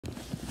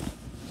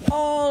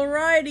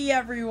Alrighty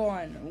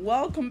everyone,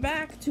 welcome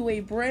back to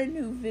a brand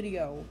new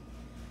video.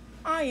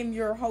 I am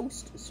your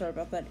host, sorry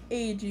about that,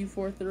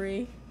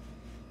 AG43,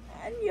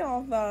 and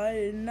y'all thought I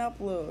didn't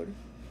upload.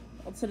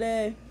 Well,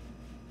 today,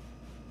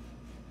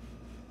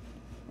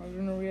 we're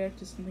gonna react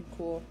to something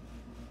cool.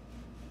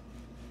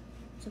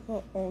 What's it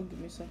called? Oh, give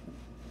me a second.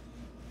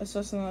 I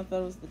saw something I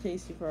thought was the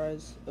Tasty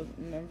Fries. Oh,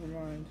 never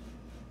mind.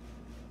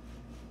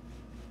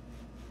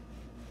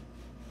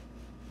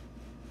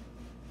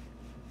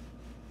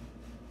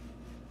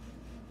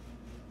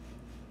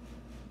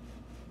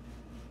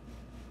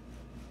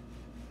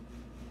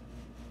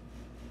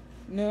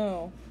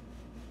 No.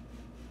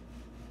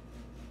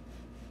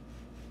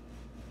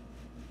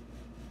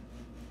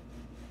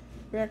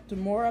 React to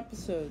more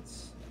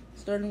episodes,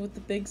 starting with The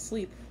Big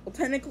Sleep. Well,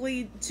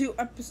 technically, two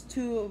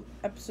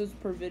episodes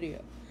per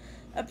video.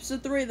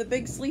 Episode 3, The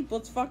Big Sleep.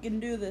 Let's fucking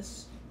do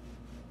this.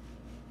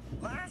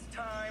 Last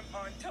time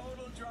on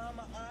Total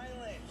Drama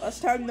Island.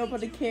 Last time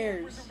nobody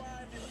cares.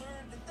 Survived and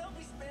learned that they'll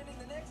be spending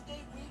the next 8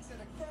 weeks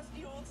at a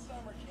crusty old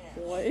summer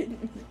camp. What?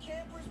 The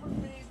campers were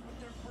faced with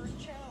their first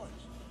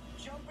challenge: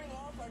 jumping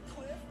off a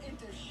cliff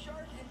into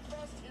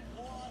shark-infested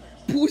water.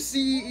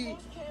 Pussy. All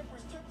those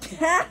campers took the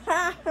challenge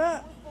and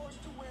were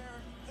forced to wear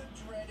the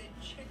dreaded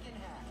chicken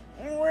hat.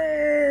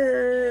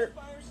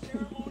 Fire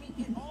ceremony,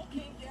 it all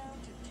came down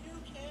to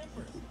 2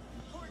 campers.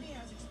 Courtney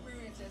has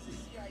experience as a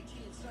CIT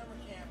at summer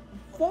camp.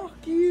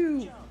 Fuck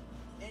you.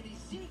 And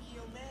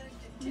Ezekiel managed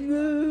to take out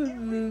every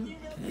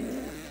female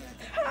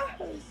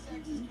contestant with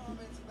sexist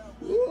comments about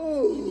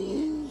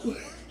women. The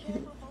first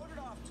camper voted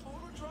off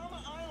Total Drama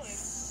Island was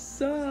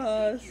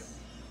Sus. Ezekiel,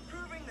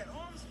 proving that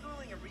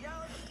homeschooling and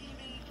reality TV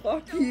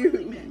Fuck don't you,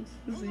 really mix.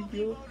 Who will be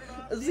Ezekiel. voted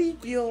off Ezekiel. this week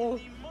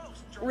in the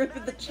most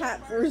Ripping the dramatic chat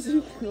for campfire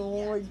Ezekiel.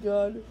 ceremony Oh my yet?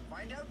 god.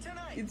 Find out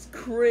tonight. It's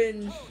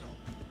cringe. Total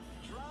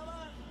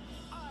Drama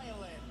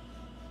Island.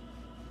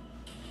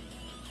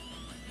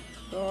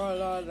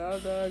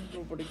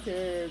 Nobody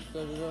cares.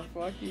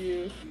 Fuck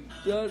you.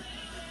 Just...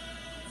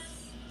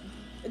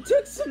 It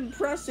took some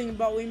pressing,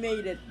 but we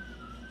made it.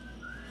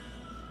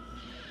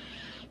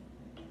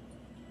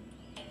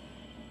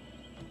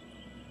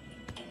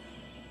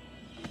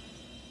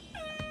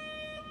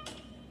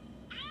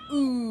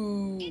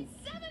 Ooh. It's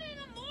 7 in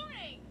the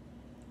morning.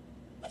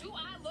 Do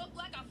I look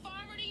like a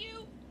farmer to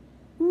you?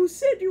 Who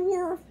said you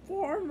were a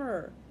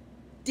farmer?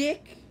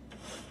 Dick.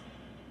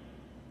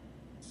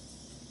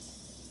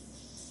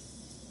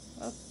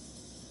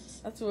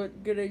 That's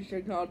what good age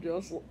technology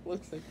also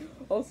looks like.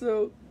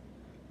 Also,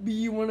 when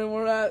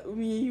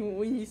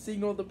you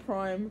signal the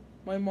Prime,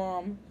 my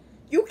mom,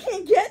 you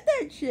can't get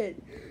that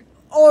shit.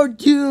 Or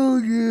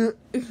do you?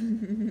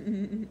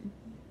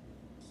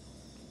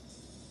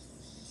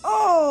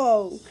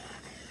 Oh,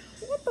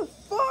 what the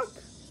fuck?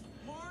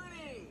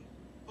 Morning.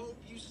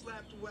 Hope you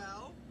slept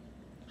well.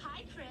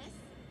 Hi, Chris.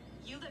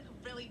 You look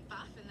really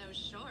buff in those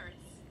shorts.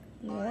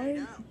 I What?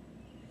 know.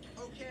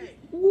 Okay.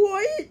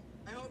 What?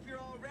 I hope you're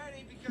all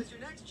ready because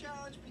your next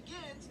challenge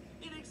begins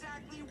in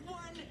exactly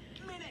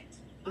 1 minute.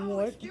 Oh,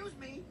 What? excuse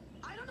me.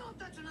 I don't know if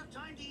that's enough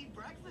time to eat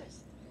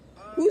breakfast.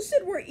 Who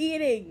said we're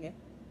eating?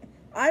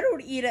 I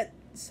don't eat at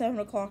 7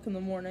 o'clock in the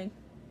morning.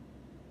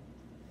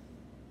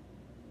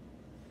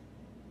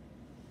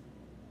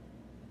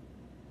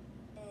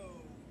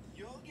 Oh,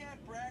 you'll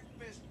get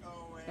breakfast,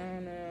 Owen. Oh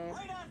no.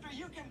 Right after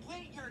you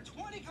complete your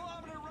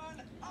 20-kilometer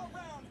run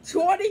around.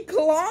 20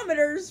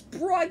 kilometers?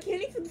 Bro, I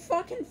can't even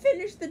fucking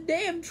finish the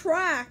damn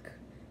track.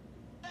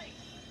 Hey.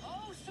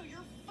 Oh, so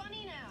you're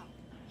funny now.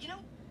 You know,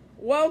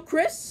 Well,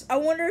 Chris, I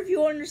wonder if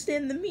you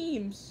understand the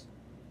memes.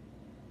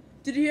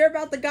 Did you hear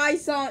about the guy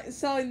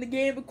selling the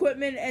game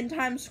equipment in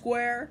Times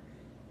Square?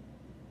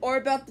 Or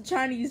about the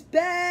Chinese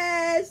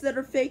beds that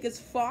are fake as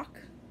fuck?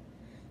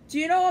 Do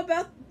you know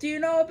about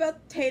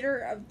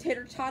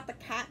Tater Tot the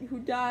cat who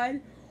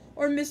died?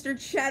 Or Mr.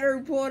 Cheddar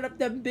who pulled up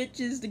them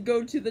bitches to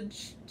go to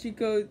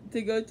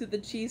the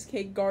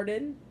Cheesecake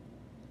Garden?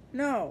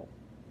 No.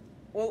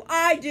 Well,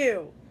 I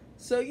do.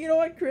 So you know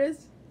what,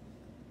 Chris?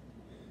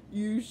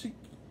 You should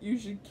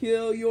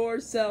kill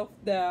yourself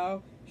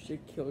now. You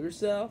should kill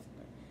yourself.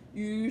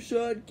 You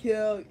should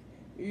kill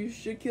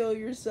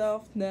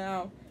yourself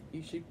now.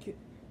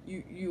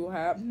 You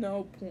have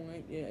no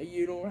point. Yeah,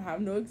 you don't have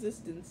no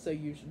existence, so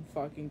you should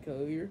fucking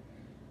kill your.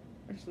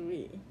 Actually,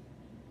 me.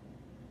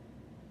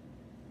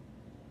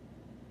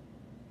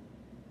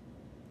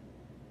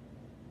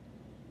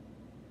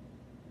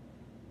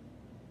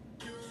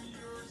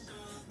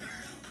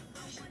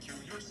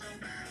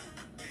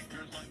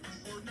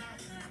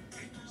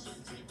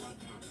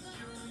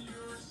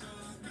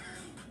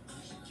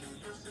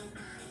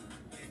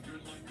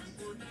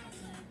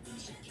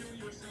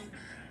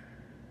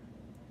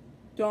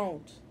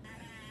 Don't.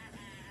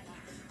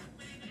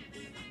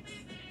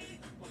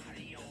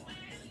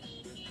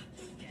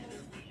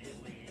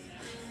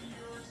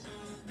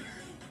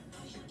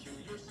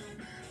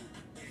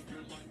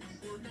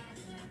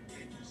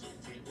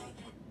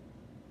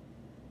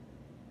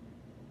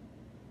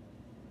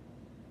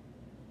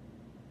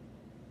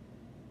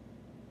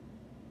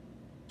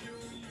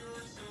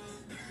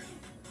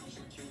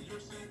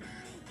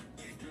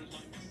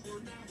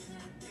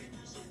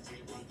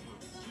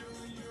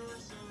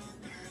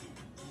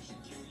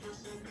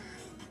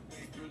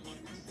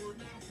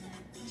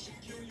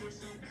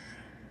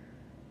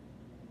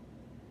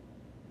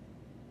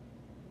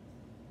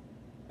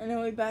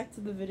 Anyway, back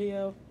to the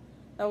video.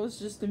 That was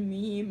just a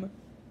meme.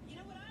 You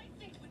know what I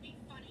think would be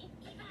funny?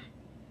 Try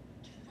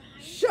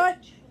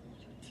Shut to control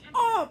your temper.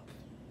 up!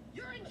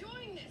 You're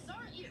enjoying this,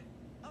 aren't you?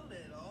 A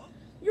little.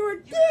 You're a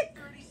You dick!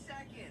 have 30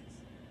 seconds.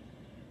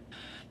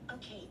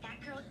 Okay, that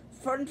girl.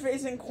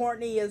 Front-facing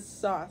Courtney is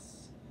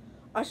sus.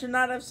 I should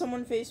not have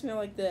someone face me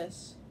like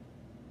this.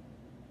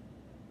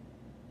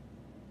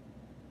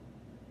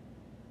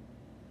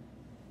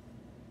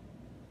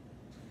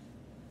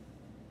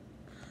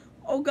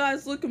 Oh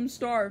guys, look, I'm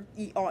starved.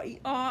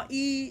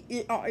 E-R-E-R-E,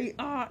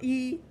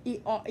 E-R-E-R-E,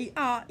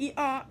 E-R-E-R-E-R,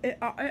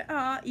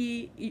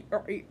 E-R-E-R-E,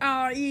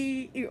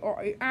 E-R-E-R-E,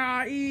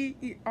 E-R-E-R-E,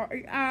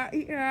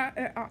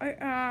 E-R-E-R-E-R.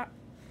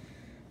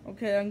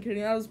 Okay, I'm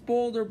kidding. That was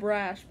bold or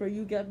brash, but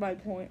you get my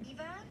point.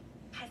 Eva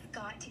has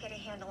got to get a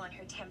handle on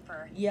her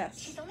temper. Yes.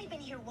 She's only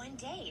been here one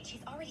day, and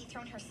she's already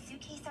thrown her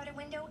suitcase out a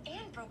window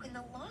and broken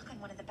the lock on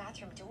one of the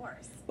bathroom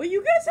doors. Wait,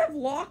 you guys have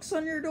locks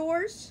on your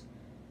doors?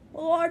 A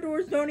lot of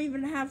doors don't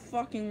even have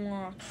fucking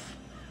locks.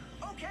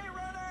 Okay,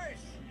 runners.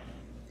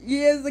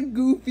 He has the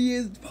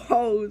goofiest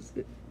pose.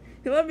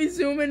 Let me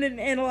zoom in and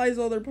analyze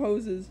all their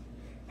poses.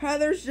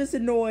 Heather's just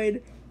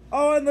annoyed.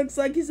 Owen looks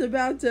like he's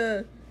about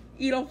to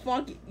eat a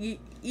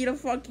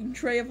fucking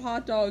tray of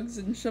hot dogs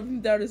and shove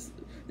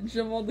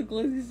all the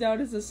glizzies down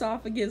his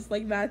esophagus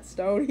like Matt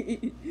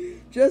Stoney.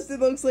 Justin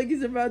looks like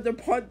he's about to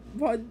punt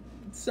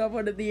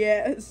someone in the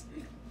ass.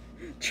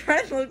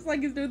 Trent looks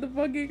like he's doing the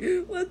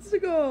fucking let's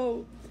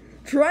go.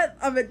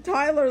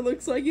 Tyler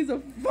looks like he's a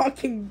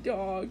fucking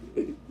dog.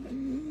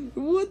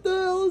 What the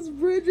hell is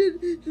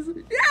Bridget? Just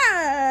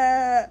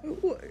yeah.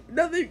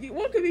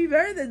 What could be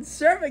better than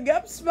serving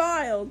up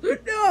smiles?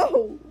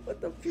 No. What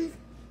the?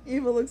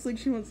 Eva looks like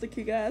she wants to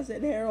kick ass,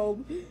 and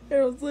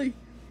Harold's like,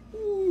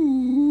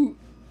 ooh,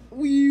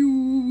 wee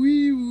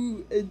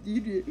wee, and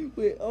DJ.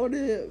 Wait, I want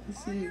to On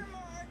see. your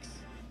marks.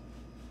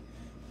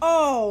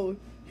 Oh,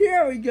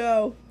 here we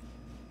go.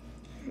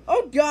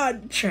 Oh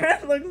God,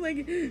 Trent looks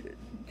like.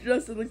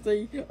 Justin looks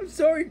like, I'm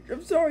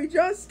sorry,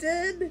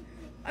 Justin.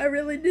 I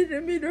really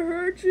didn't mean to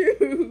hurt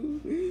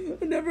you.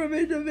 I never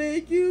meant to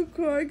make you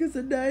cry because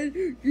tonight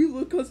you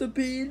look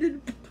constipated.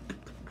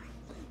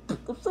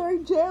 I'm sorry,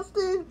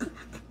 Justin.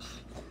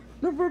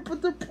 Never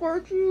put the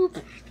part you.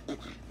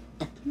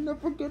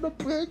 Never gonna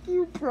break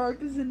you.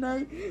 Because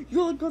tonight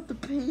you look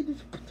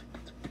constipated.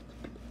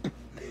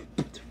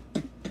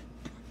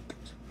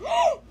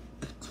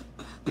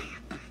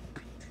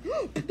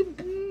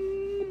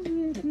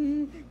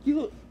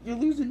 You're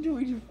losing to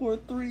Agent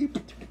 4-3.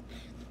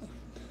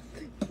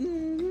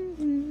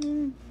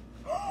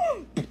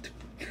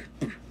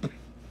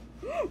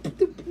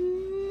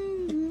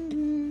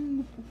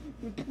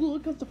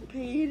 Look at the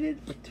painted.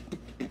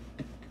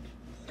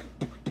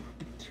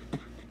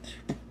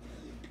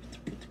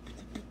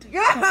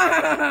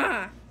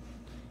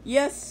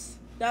 Yes,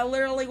 that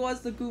literally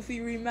was the Goofy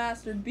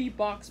remastered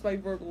beatbox by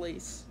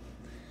Verglace.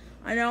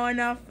 I know,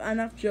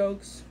 enough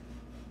jokes.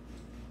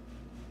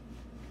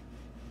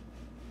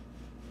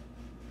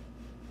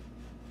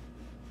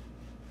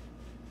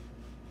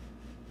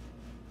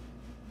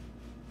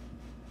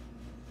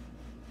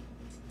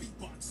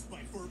 Beatbox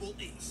by Verbal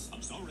Ace.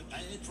 I'm sorry,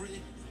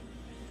 Patrick.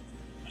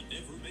 I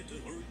never meant to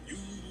hurt you.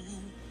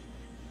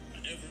 I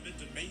never meant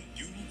to make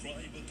you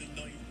cry, but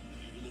tonight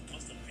you look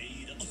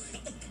constipated.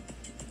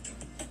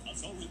 I'm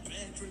sorry,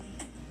 Patrick.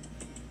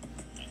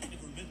 I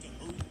never meant to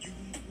hurt you.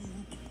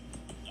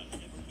 I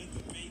never meant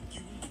to make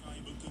you cry,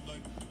 but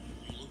tonight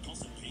you look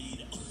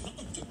constipated.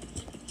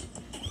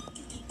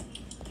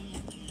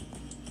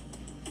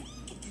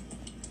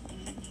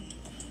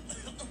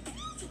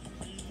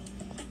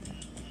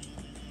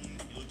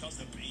 You look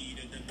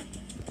constipated.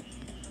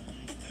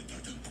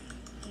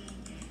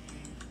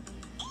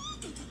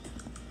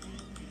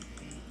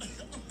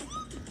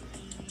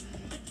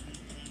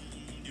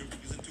 You're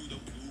using to the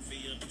goofy.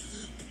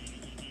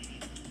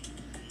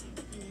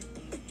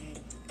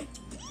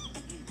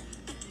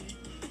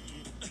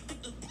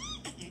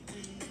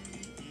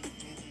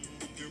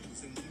 You're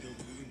using to the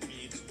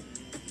goofy.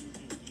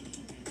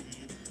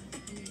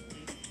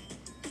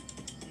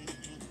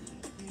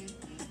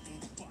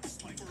 Box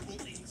by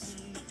Verbal Ace.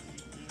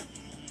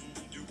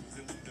 You're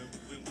using to the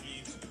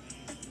goofy.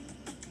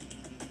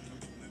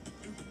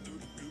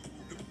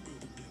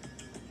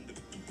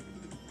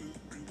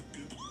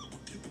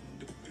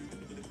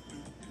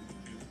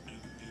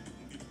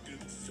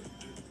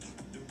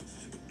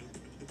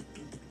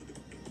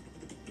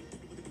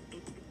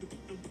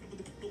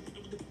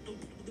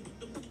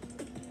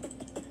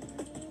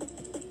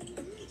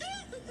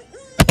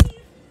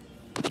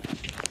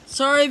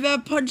 Sorry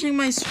about punching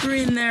my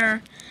screen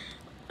there.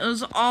 It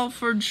was all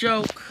for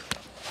joke.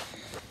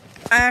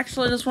 I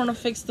actually just want to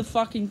fix the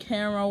fucking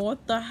camera.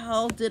 What the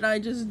hell did I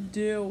just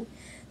do?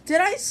 Did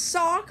I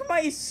sock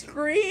my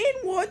screen?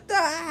 What the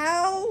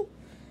hell?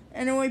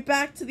 Anyway,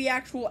 back to the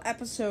actual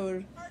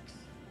episode. Marks.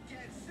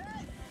 Get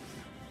set.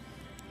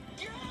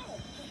 Go.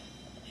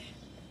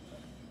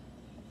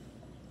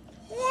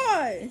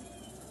 What?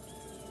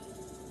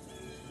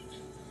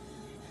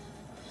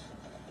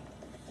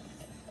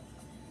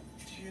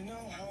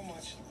 know how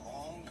much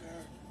longer?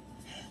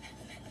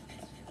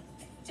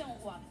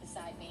 Don't walk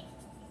beside me.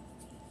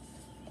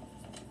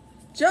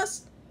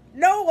 Just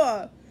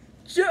Noah.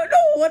 No,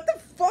 what the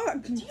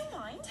fuck? Do you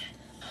mind?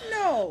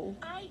 No.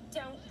 I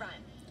don't run.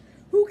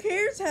 Who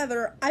cares,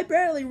 Heather? I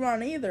barely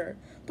run either.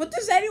 But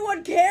does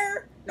anyone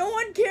care? No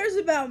one cares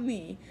about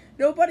me.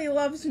 Nobody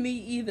loves me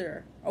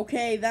either.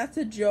 Okay, that's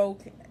a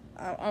joke.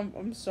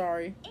 I'm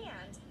sorry.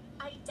 And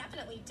I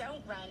definitely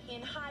don't run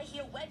in high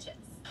heel wedges.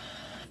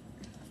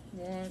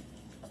 What?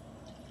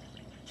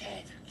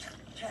 Can't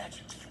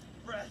catch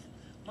breath.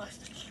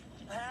 Must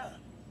have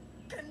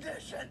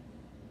condition.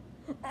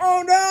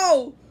 Oh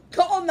no!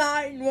 Call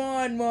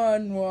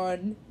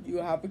 911. You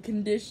have a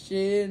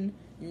condition.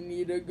 You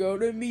need to go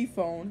to me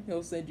phone.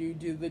 He'll send you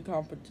to the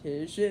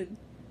competition.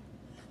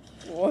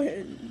 What?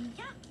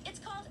 Yeah, it's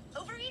called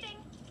overeating.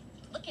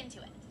 Look into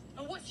it.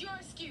 And what's your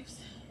excuse?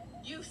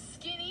 You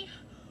skinny,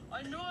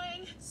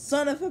 annoying,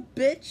 Son of a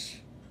bitch.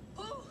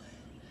 who?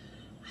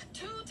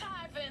 Too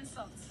tired for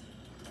insults.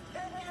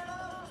 Pick it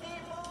up,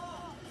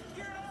 people!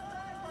 You're not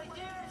back for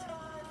dinner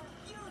time!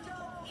 You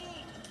don't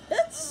eat!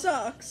 That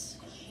sucks.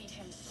 I hate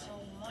him so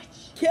much.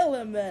 Kill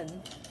him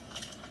then.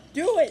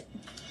 Do it.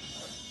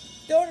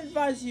 Don't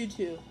advise you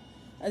to.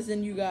 As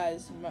in you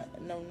guys.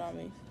 No, not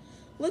me.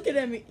 Look at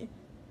him.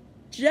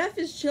 Jeff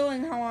is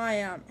chilling how I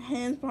am.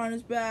 Hands behind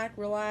his back,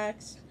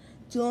 relaxed.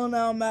 Chilling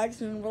out,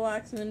 maxing,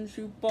 relaxing,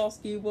 shoot ball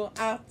ski ball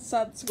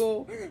outside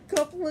school.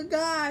 Couple of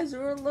guys who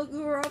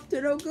are up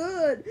to no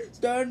good.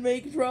 Started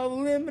making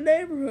trouble in my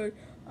neighborhood.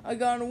 I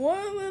got in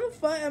one little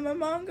fight and my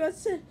mom got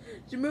sent.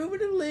 You're moving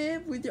to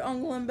live with your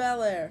uncle in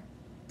Bel Air.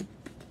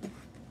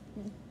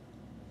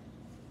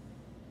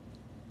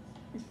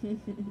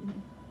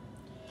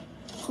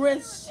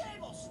 Chris.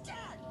 Table,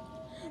 stat!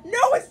 No,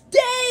 it's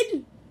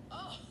dead!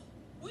 Oh,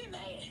 we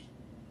made it.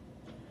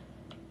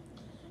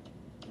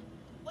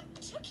 What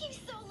took you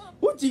so long?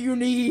 What do you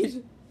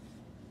need?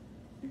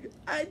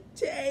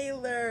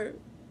 Taylor.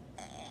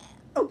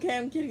 Okay,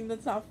 I'm kidding.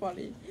 That's not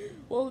funny.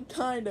 Well,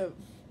 kind of.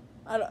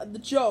 The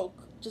joke,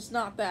 just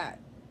not that.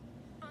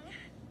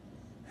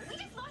 We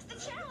just lost the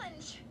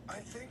challenge. I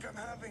think I'm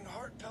having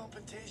heart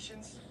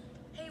palpitations.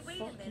 Hey, wait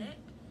Fucking- a minute.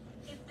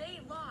 If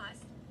they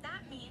lost,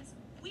 that means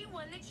we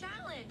won the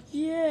challenge.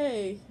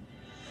 Yay.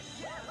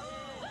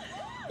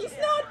 He's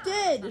not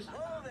dead.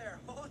 Whoa there,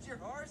 hold your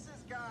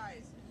horses,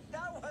 guys.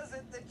 That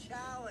wasn't the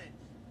challenge.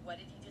 What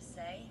did he just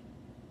say?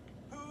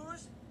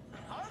 Who's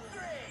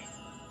hungry?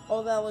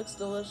 Oh, that looks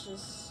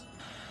delicious.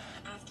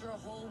 After a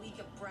whole week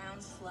of brown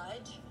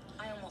sludge,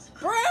 I almost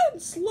Brown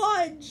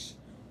sludge.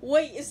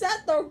 Wait, is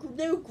that the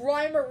new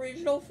Grimer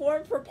regional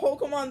form for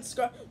Pokemon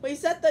Wait,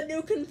 is that the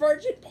new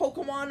convergent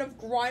Pokemon of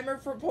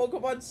Grimer for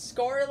Pokemon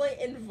Scarlet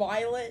and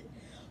Violet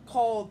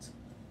called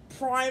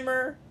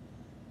Primer?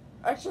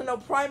 Actually, no,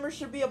 Primer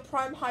should be a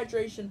Prime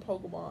Hydration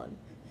Pokemon.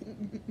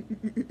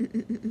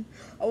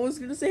 I was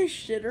gonna say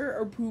shitter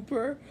or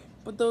pooper,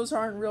 but those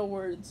aren't real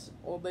words.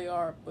 Well, they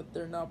are, but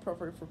they're not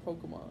appropriate for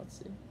Pokemon. Let's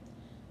see.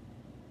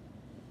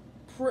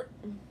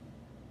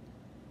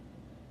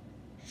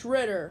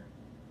 Shredder.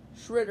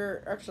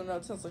 Actually, no,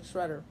 it sounds like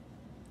Shredder.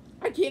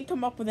 I can't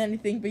come up with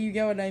anything, but you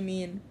get what I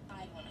mean.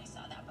 cried when I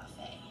saw that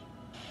buffet.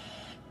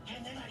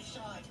 And then I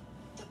saw it.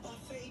 The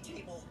buffet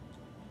table.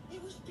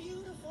 It was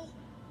beautiful.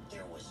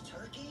 There was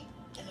turkey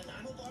and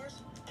enamel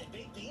bars and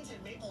baked beans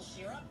and maple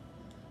syrup.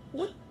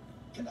 What?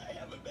 Can I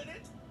have a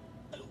minute?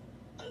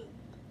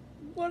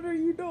 What are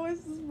your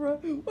noises, bro?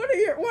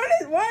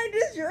 Why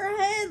does your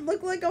head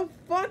look like a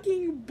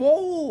fucking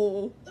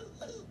bowl?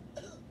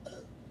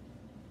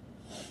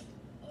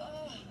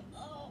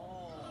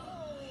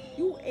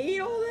 You ate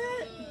all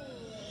that?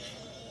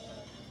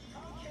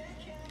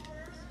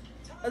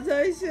 I thought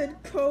I said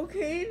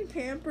cocaine,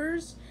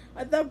 campers.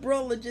 I thought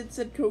bro legit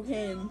said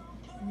cocaine.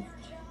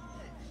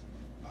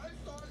 I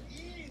thought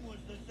eating was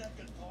the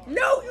second part.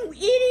 No, you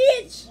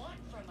idiot! Want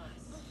from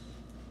us?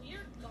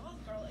 Your golf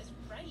girl is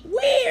right.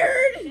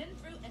 Weird! Been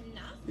through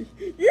enough.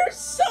 You're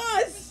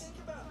sus! Think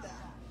about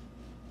that.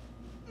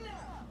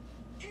 Now,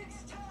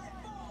 it's time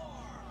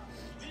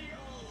for the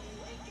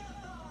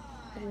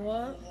Awake-a-thon.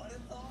 What? What a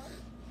thought?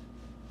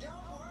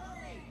 Don't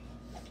worry.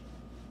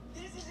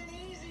 This is an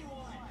easy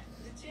one.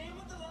 The team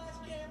with the last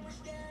camera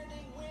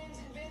standing wins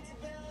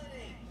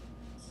invincibility.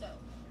 So,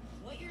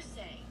 what you're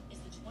saying is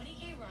the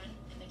 20K run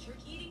and the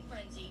turkey eating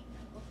frenzy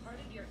were part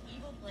of your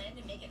evil plan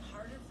to make it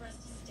harder for us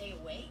to stay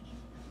awake?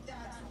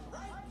 That's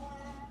right,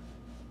 Plan.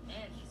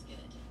 Man, he's good.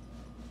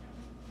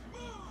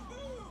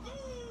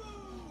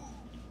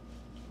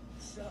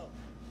 So,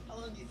 how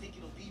long do you think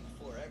it'll be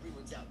before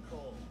everyone's out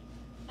cold?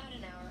 About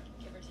an hour,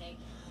 give or take.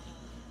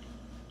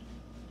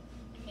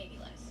 Maybe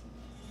less.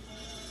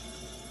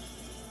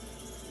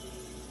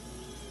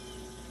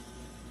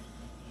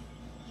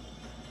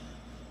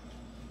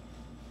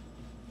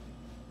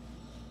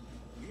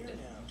 We are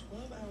now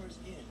 12 hours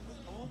in with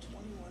all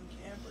 21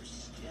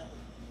 campers still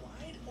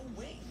wide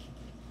awake.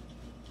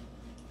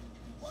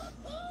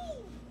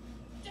 Woohoo!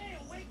 Stay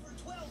awake for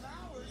 12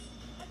 hours?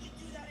 I could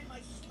do that in my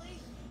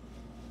sleep.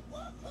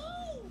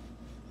 Woohoo!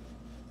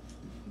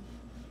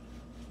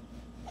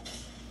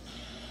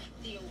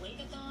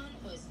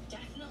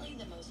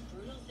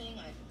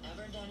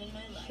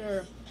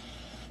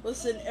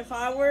 Listen, if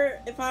I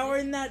were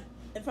in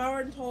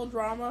Total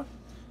Drama,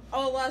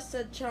 I would last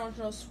that challenge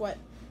no sweat.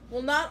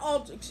 Well, not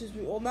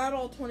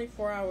all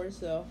 24 hours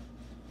though.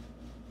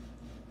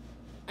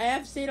 I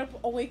have stayed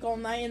up awake all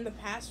night in the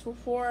past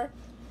before,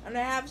 and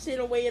I have stayed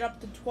awake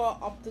up to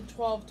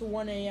 12 to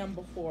 1 a.m.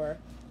 before.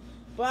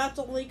 But that's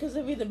only because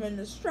I've either been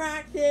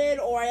distracted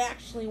or I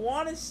actually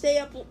want to stay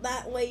up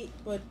that late.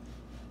 But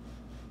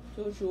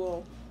do what you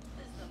will.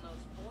 This is the most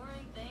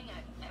boring thing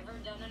I've ever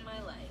done in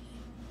my life.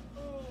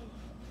 Oh,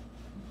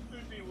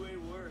 could be way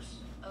worse.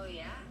 Oh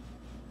yeah?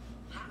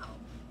 How?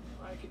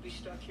 I could be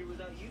stuck here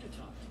without you to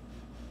talk to.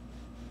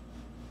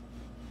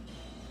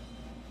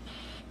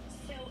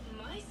 So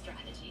my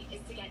strategy is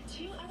to get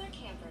 2 other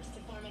campers to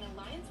form an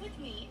alliance with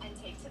me and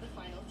take to the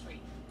final 3.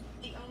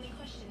 The only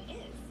question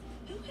is,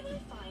 who can I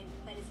find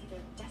that is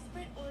either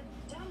desperate or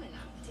dumb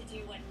enough to do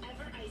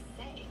whatever I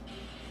say?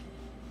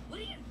 What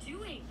are you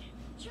doing?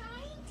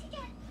 Trying to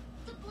get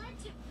the blood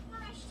to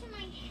rush to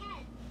my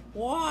head.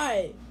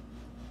 Why?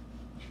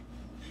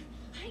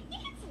 I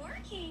think it's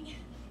working.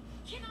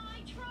 Can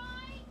I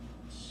try?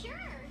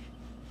 Sure.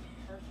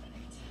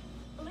 Perfect.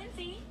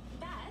 Lindsay,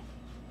 Beth,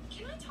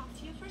 can I talk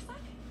to you for a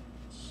sec?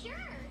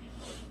 Sure.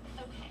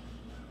 Okay.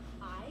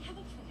 I have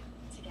a plan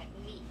to get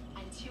me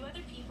and 2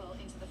 other people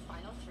into the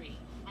final 3,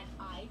 and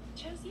I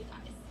chose you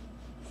guys.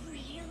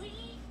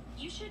 Really?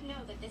 You should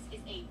know that this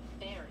is a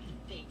very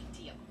big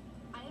deal.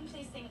 I am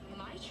placing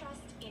my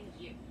trust in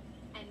you,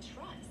 and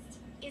trust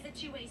is a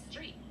 2-way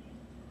street.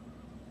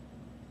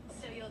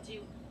 So you'll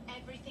do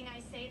everything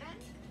I say then?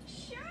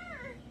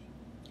 Sure.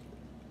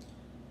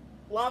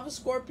 Lava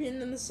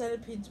Scorpion and the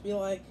Centipedes be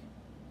like.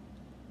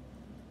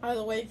 By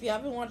the way, if you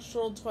haven't watched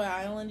Total Toy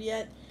Island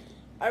yet,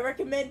 I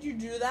recommend you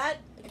do that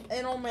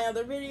and all my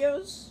other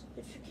videos.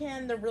 If you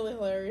can, they're really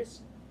hilarious.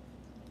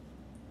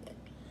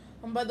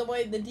 And by the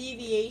way, the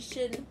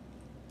deviation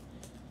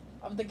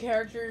of the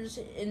characters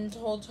in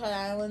Total Toy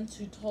Island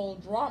to Total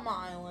Drama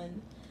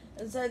Island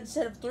is that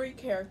instead of 3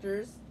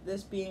 characters,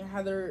 this being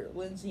Heather,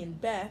 Lindsay,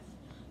 and Beth,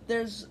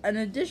 there's an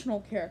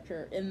additional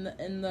character in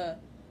the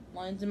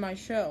lines in my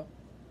show.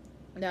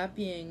 That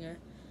being,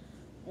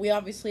 we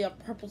obviously have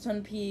Purple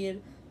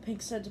Centipede,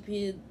 Pink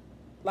Centipede,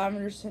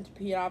 Lavender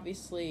Centipede,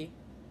 obviously.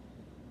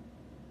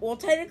 Well,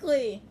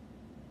 technically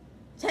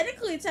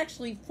it's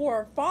actually 4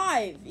 or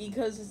 5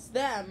 because it's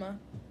them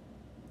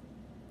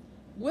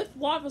with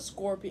Lava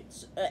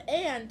Scorpions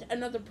and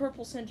another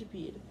Purple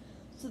Centipede.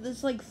 So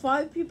there's like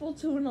 5 people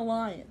to an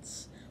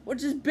alliance,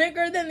 which is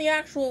bigger than the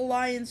actual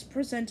alliance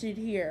presented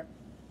here.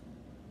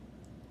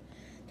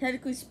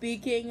 Technically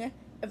speaking,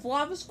 if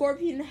Lava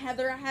Scorpion and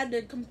Heather had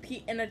to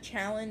compete in a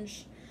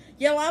challenge,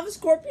 yeah, Lava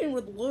Scorpion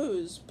would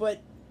lose,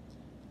 but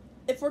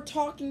if we're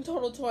talking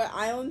Total Toy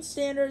Island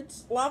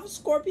standards, Lava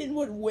Scorpion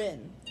would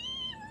win.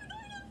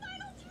 We're going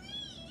to the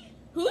final 3.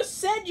 Who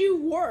said you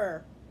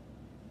were?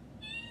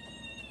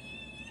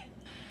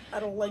 I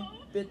don't like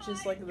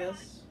bitches like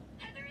this.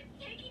 Heather is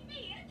taking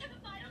me into the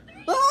final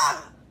 3.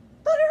 Ah!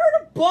 Thought I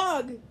heard a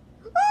bug!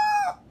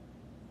 Ah!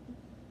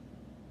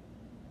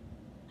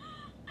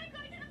 I'm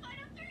going to the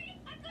final 3.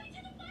 I'm going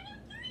to the final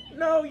 3.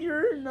 No,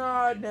 you're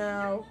not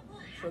now.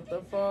 Shut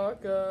the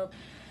fuck up.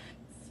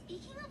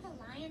 Speaking of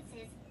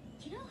alliances,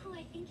 you know who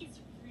I think is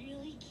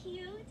really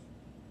cute?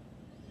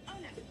 Oh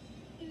no.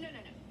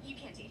 You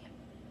can't date him.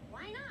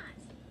 Why not?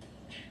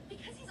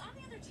 Because he's on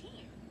the other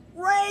team.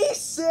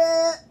 Race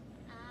it!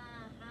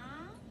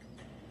 Uh-huh.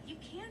 You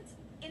can't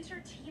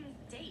inter-team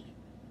date.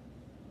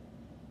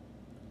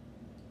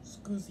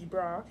 Scoozy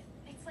Brock.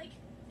 It's like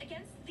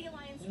against the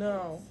alliance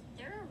No. rules.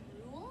 There are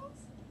rules?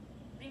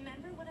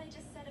 Remember what I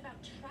just said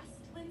about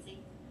trust,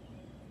 Lindsay?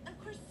 Of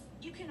course,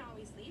 you can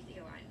always leave the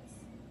alliance.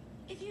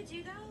 If you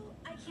do, though,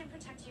 I can't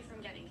protect you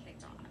from getting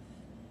kicked off.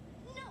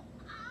 No,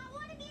 I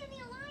want to be in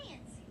the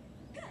alliance.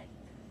 Good.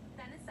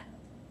 Then it's settled.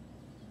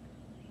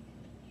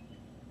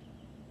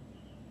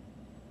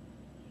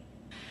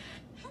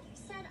 Heather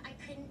said I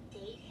couldn't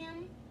date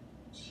him.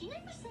 She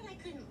never said I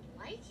couldn't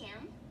like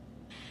him.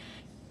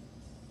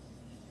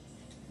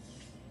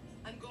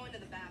 I'm going to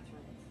the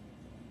bathroom.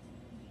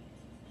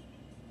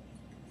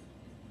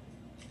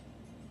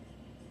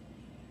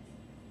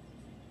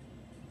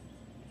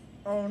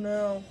 Oh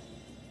no.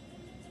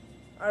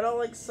 I don't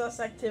like sus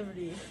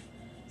activity.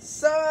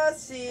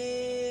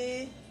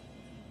 Sussy!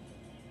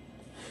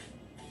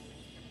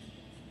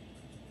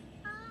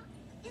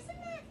 Isn't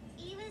that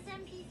Eva's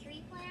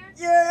MP3 player?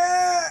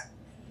 Yeah!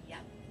 Yep.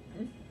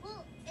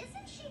 Well,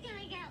 isn't she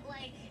gonna get,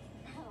 like,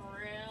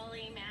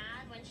 really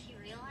mad when she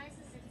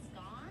realizes it's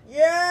gone?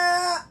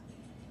 Yeah!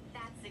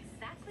 That's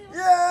exactly what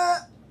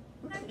Yeah!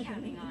 I'm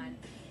counting on.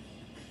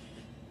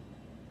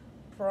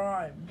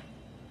 Prime.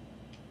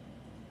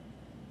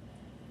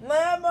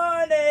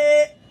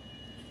 Lemonade!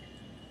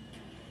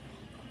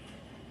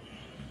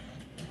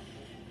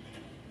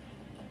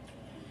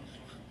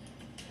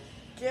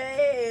 Get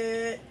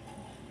it.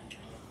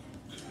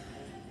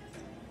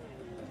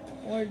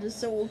 Or just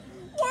so.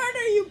 What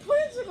are you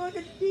prancing like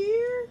a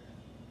deer?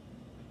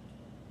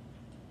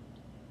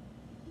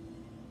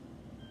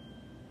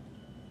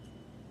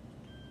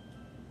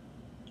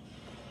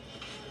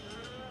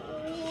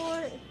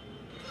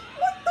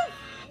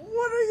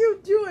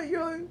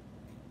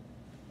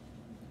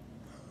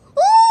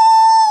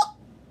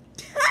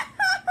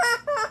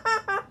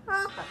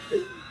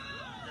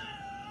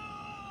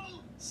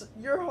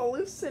 You're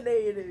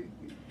hallucinating.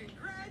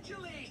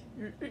 Congratulations!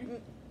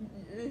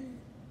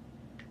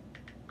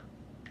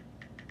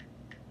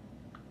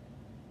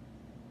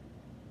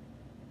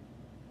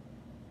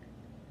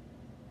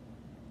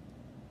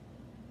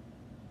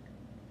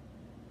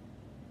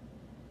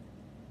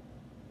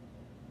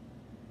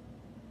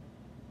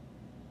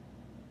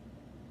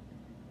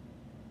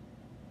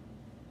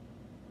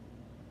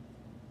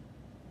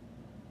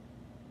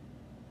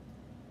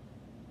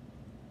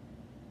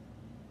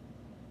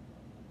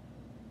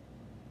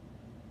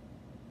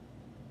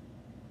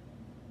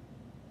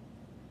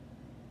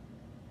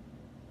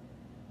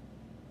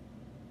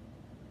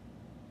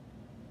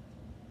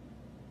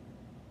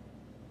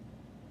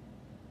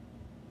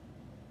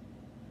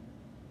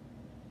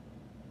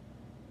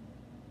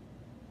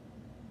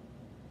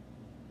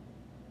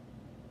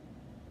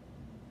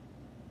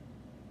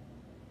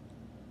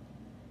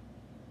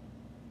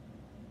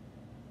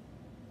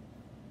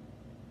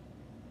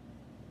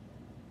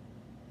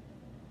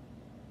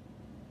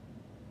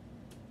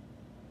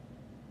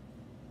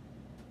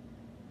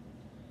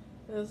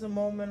 There's a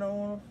moment I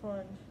want to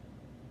find.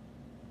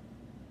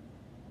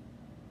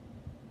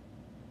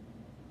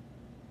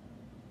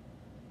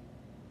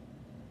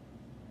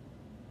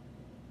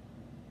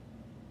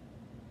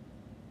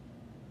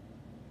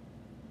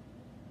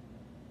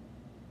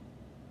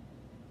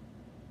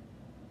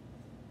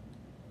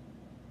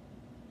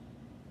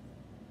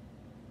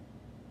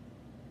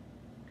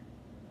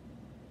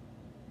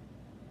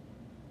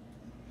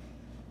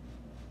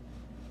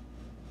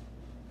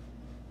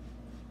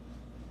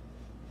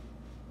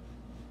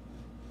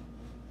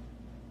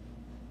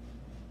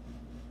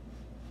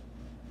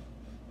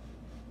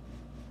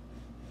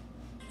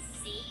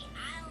 See,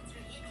 I'll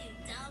turn into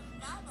Dumb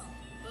Bubble.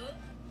 Huh?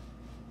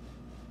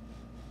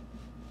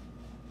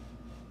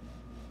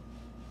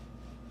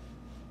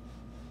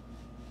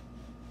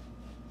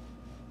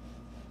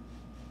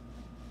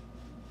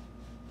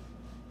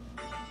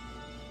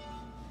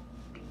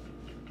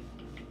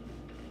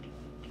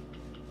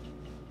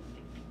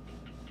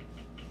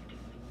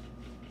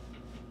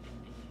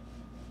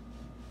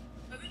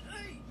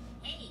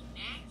 Hey,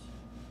 Match.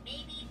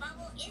 Maybe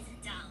Bubble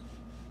isn't dumb.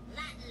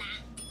 La la.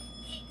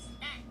 Kicks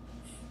that.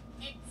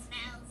 It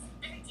smells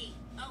dirty.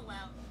 Oh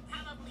well,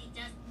 probably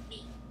just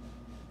me.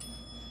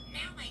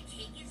 Now my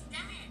cake is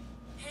done.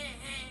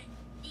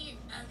 Need an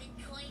oven,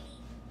 Coiny?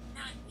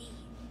 Not me.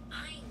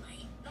 I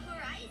might. The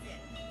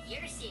horizon.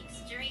 You're seeing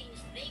strange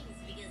things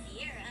because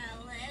you're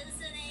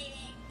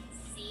hallucinating.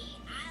 See,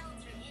 I'll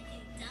turn into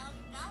Dumb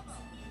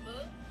Bubble.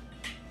 Huh?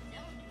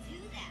 Don't do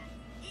that.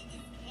 It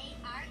is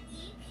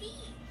KREP.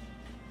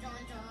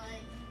 Dun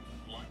dun.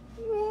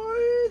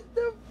 What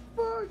the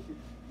fuck?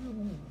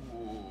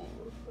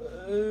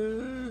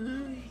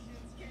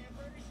 Congratulations,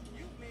 campers!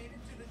 You've made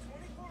it to the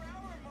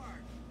 24-hour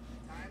mark.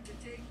 Time to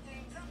take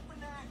things up a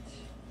notch.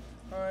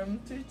 Time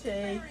to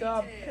take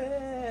a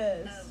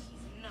piss. Oh,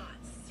 he's not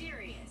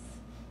serious.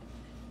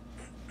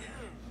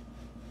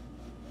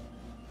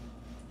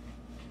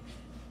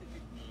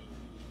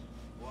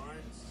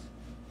 Once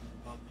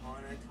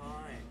upon a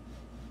time,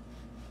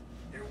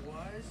 there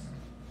was,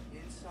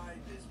 inside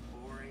this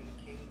boring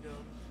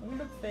kingdom, I'm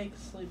gonna fake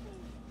sleep.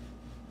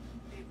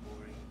 a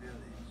boring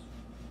village.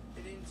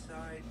 And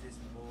inside this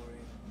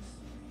boring,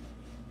 sleepy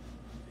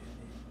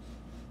village,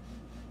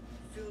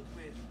 filled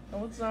with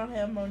No, it's not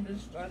him. I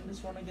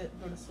just want to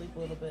go to sleep a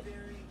little bit. very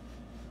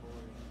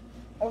boring.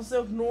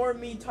 Also, ignore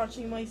me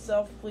touching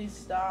myself. Please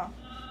stop.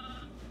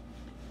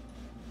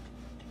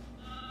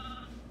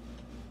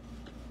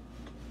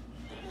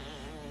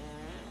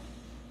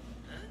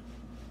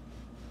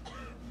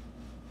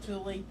 Too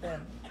late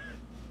then.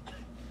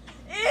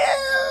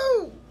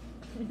 Ew!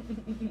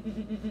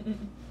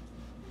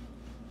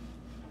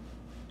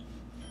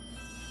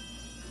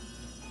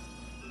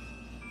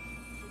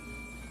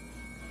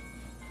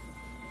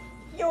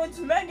 Yo, it's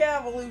Mega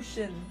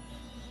Evolution.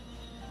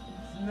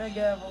 It's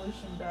Mega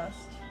Evolution dust.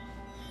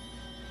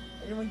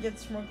 Anyone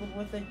gets smuggled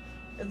with it,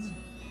 it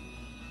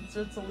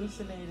starts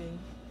hallucinating.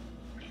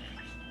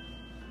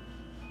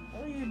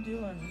 What are you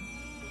doing?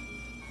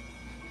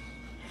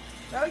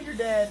 Now you're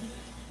dead.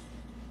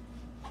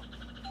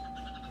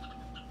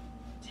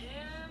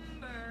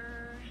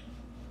 Timber.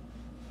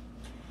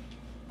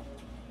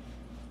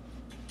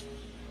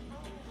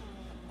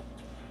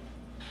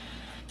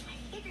 I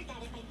figured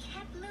that if I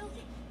kept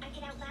moving, I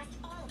could outlast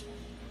all of them.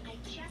 I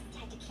just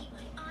had to keep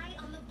my eye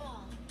on the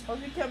ball. How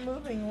if you kept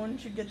moving,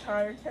 wouldn't you get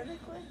tired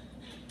technically?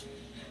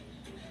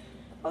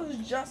 How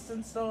is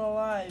Justin still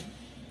alive?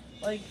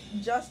 Like,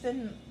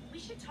 Justin... We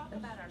should talk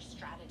about our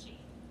strategy.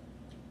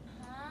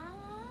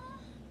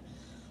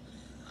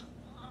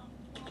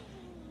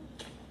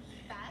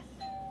 Beth?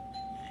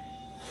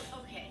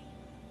 Okay.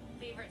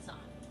 Favorite song?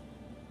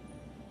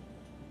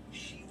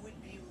 She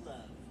would be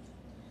loved.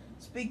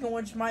 Speaking of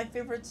which, my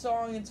favorite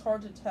song, it's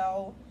hard to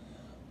tell.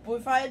 But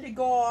if I had to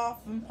go off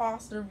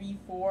Imposter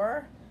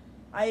V4,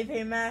 I have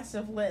a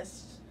massive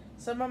list.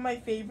 Some of my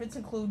favorites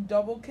include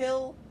Double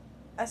Kill,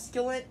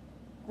 Escalant,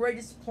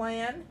 Greatest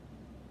Plan,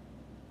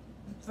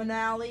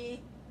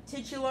 Finale,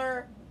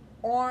 Titular,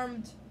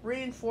 Armed,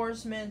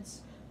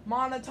 Reinforcements,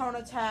 Monotone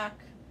Attack,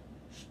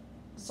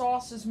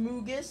 Sauce's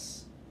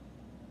Moogus,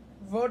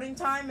 Voting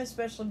Time,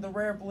 especially the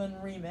Rare Blend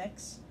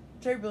remix,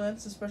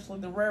 Turbulence, especially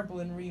the Rare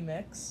Blend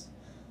remix,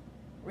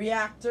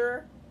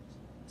 Reactor,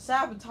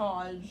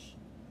 Sabotage,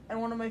 and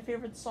one of my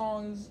favorite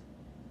songs,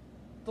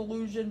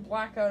 Delusion,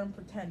 Blackout, and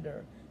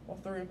Pretender. All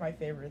three of my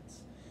favorites.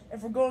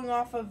 If we're going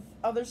off of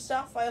other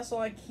stuff, I also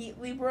like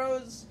Heatley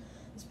Bros,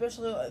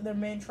 especially their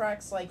main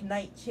tracks like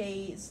Night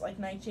Chase,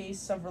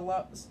 Summer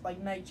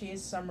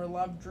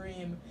Love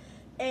Dream,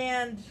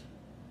 and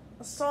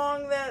a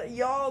song that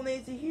y'all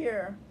need to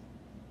hear.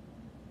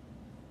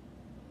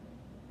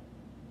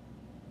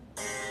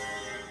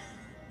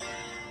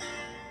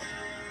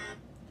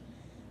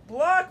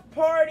 Block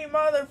Party,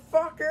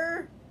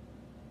 motherfucker!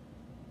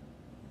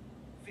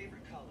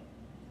 Favorite color?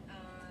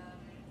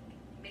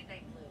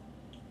 Midnight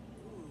blue.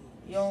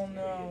 Ooh, Y'all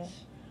know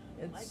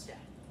serious. Like it's that.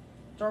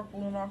 Dark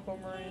Blue and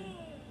Aquamarine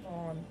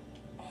on.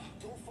 Oh,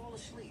 don't fall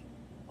asleep.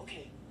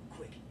 Okay,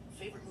 quick.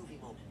 Favorite movie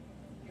moment?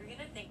 You're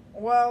gonna think.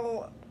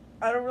 Well,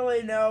 I don't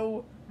really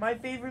know. My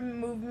favorite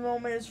movie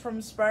moment is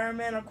from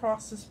Spider-Man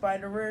Across the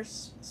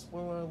Spider-Verse.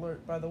 Spoiler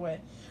alert, by the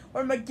way.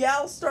 Where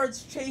Miguel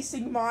starts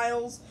chasing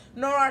Miles.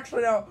 No,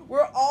 actually, no.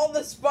 Where all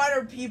the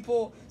spider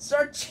people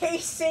start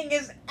chasing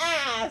his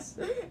ass.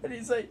 And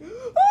he's like,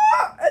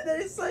 ah! And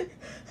then he's like,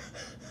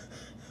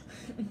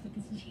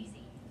 It's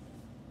cheesy.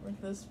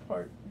 like this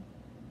part.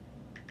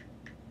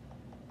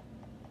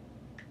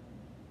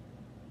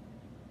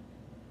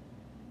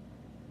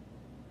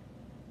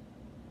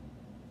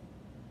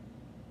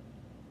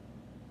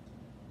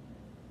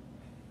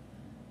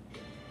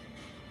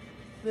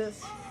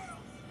 This. Alright.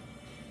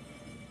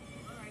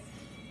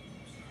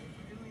 Sorry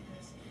for doing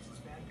this. This is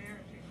bad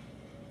parenting.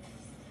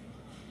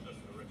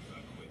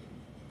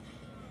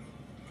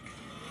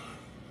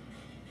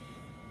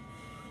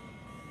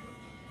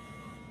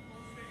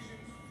 All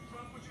stations,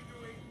 drop what you're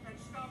doing and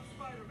stop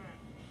Spider-Man.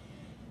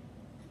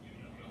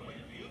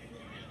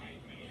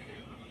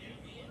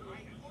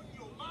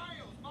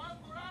 Miles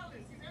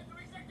Morales, he's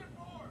entering Sector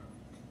 4.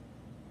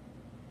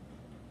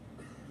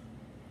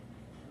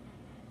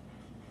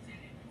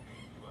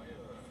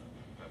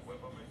 Have web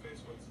on my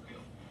face. What's the deal?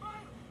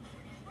 Miles,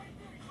 he's right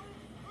there.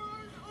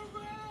 Turn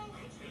around.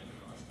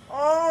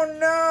 Oh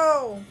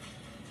no!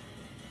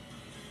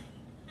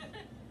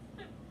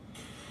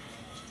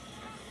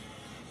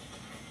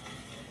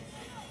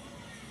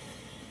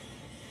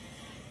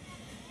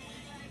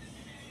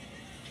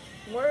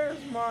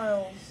 Where's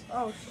Miles?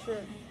 Oh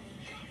shit.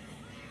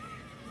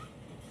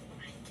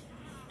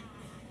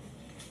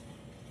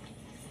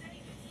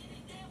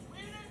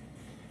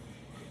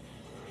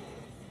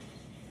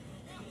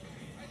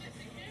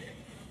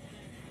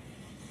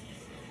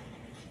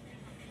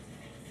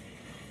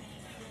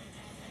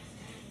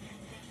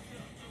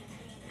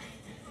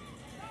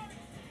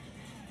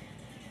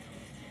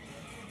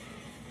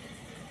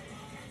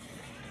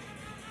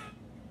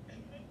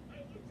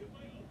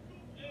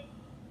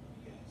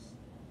 Yes,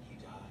 he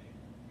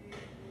died.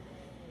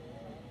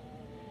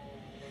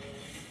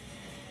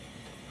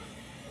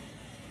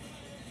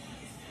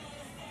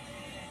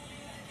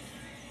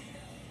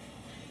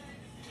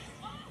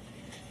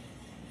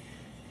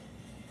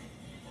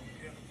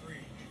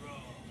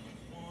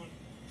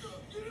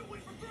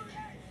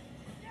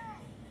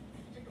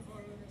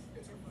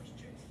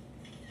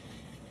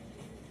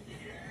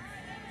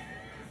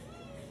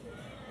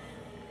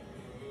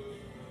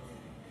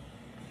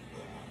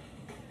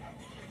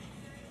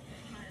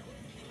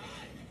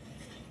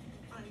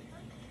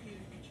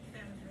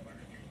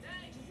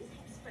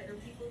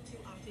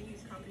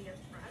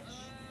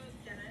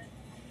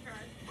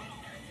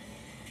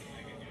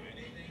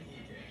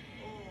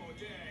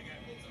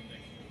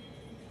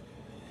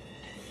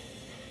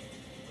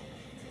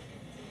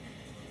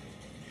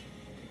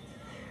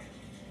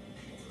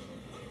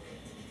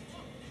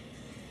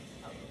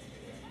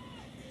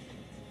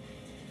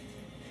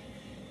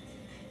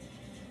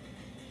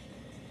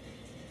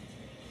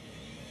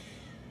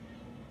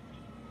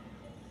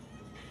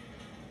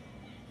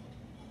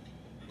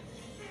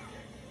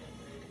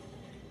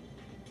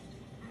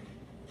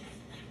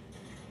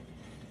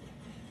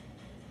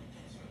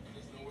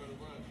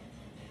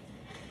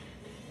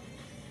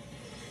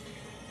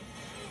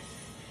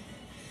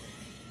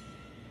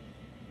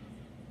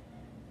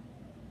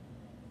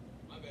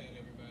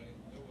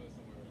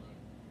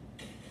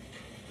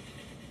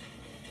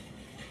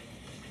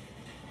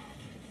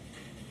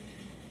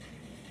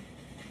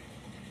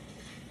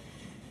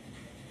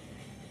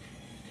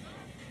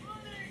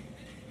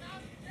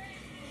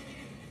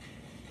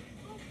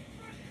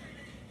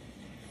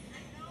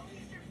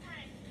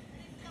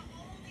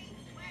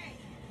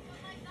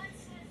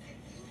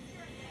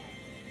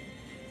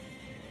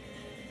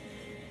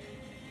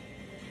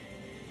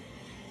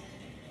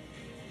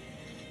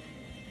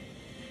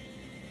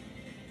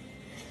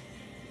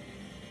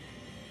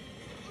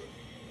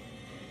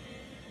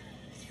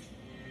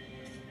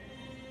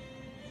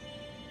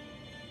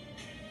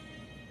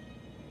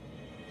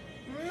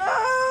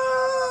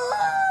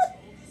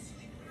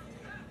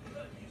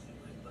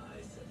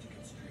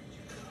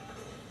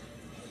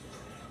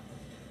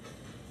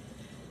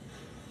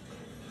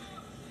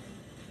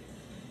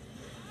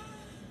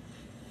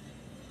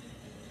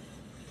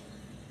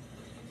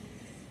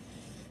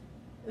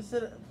 Is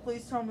it?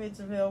 Please tell me it's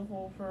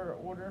available for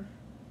order.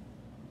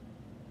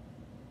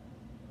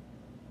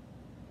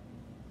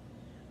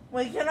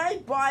 Wait, can I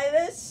buy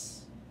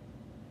this?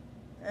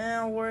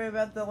 I'll worry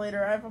about that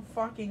later. I have a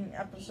fucking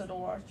episode to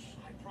watch.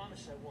 I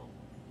promise I won't.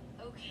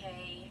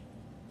 Okay.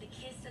 The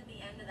kiss at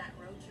the end of that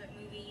road trip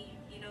movie.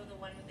 You know, the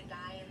one with the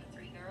guy and the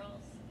 3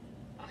 girls?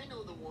 I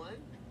know the one.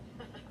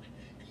 You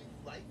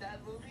like that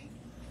movie?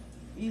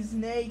 He's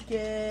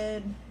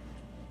naked.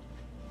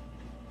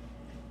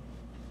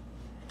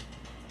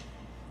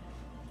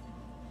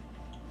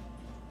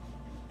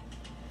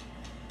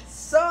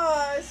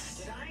 Sus!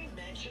 Did I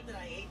mention that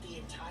I ate the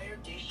entire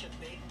dish of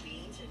baked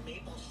beans and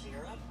maple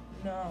syrup?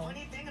 No.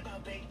 Funny thing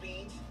about baked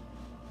beans,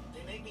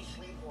 they make me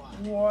sleepwalk.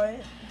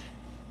 What?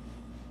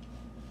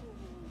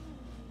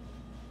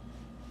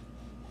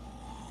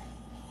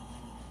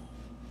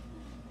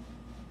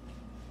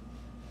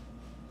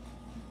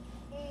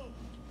 Oh,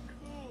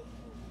 cool.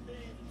 They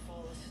even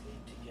fall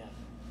asleep together.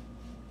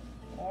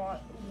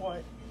 What?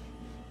 What?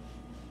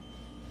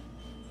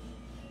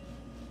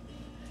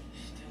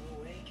 Still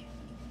awake?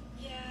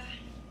 Yeah.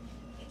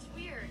 It's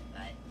weird,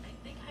 but I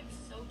think I'm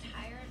so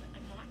tired,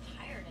 I'm not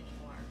tired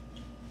anymore.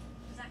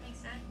 Does that make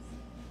sense?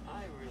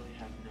 I really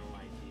have no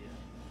idea.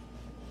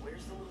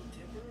 Where's the little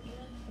dipper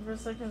again? For a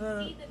second,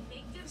 See the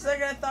big for a difference?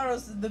 second I thought it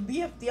was the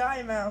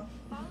BFDI mouth.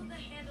 Follow the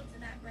handle to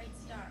that bright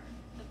star,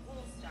 the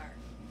pole star,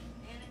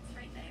 and it's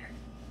right there.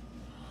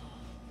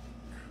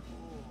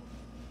 Cool.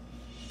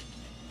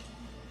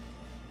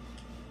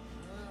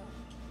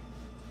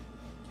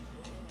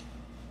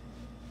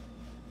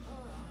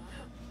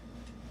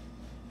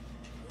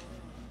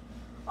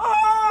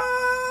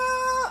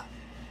 Ah!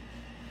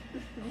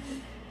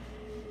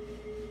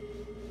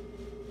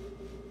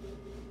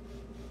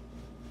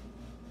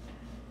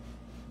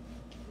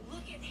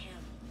 Look at him.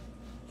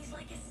 He's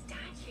like a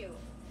statue.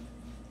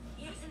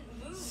 He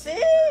hasn't moved.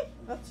 See?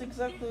 That's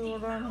exactly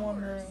what I'm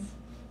wondering.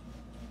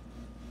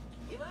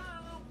 Hello?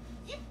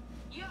 Yip.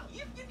 Yo,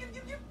 yip, yip, yip,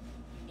 yip, yip.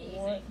 Amazing.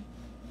 What?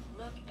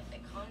 Look at the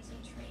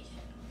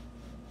concentration.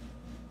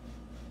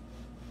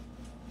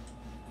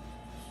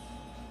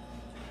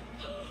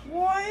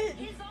 What?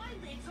 His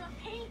eyelids are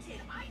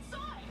painted. I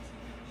saw it.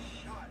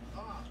 Shut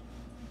up.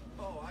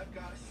 Oh, I've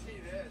got to see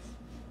this.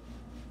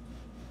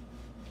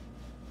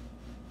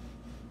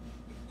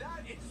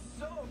 That is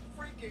so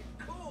freaking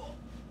cool.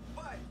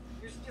 But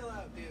you're still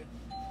out, dude.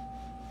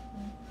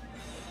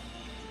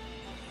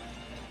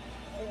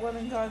 What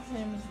in God's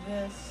name is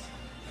this?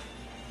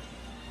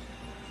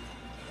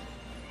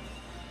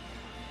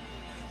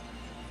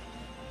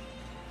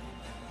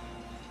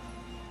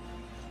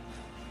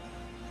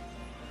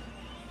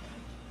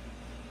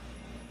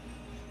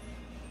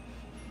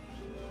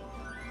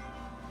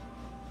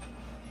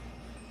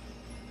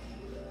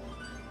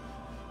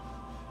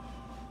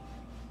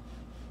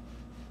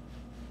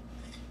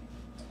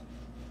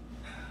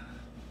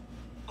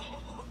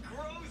 Oh,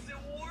 gross,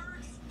 it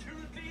works.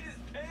 Dude beat his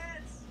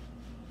pants.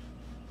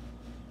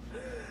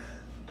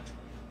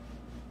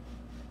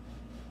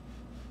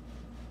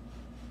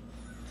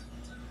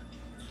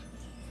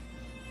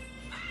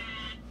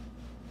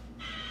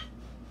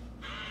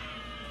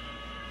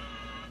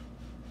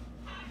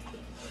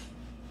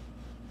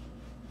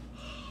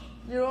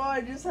 You know,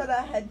 I just had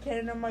a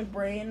headcanon in my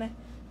brain.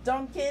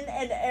 Duncan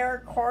and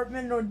Eric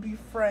Cartman would be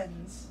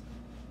friends.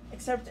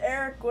 Except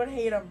Eric would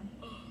hate him.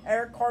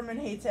 Eric Cartman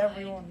hates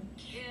everyone.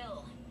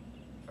 Kill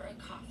for a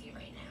coffee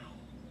right now.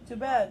 Too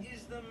bad. What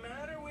is the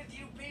matter with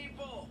you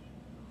people?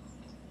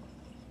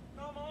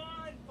 Come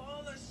on,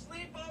 fall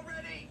asleep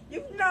already.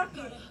 You've not.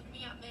 Gotta hook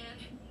me up, man.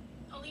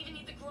 I'll even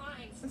eat the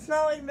grinds. It's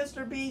not like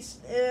Mr.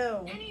 Beast.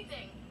 Ew.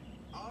 Anything.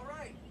 All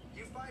right,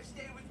 you 5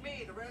 stay with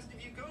me. The rest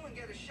of you go and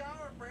get a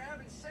shower for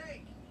heaven's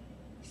sake.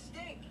 You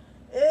stink.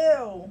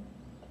 Ew.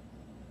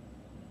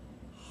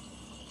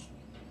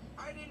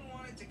 I didn't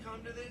want it to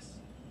come to this.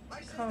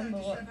 I said Come that to to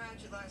what? Chef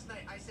Hatchet last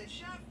night. I said,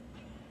 Chef,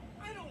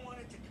 I don't want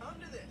it to come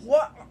to this.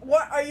 What?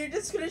 What? Are you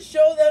just gonna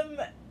show them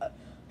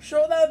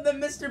the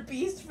Mr.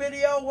 Beast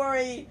video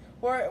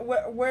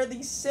where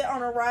they sit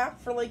on a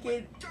raft for like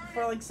Darn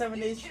it, 7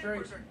 these days straight?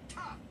 campers are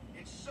tough,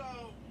 and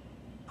so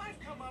I've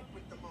come up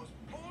with the most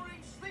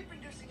boring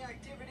sleep-inducing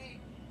activity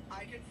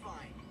I can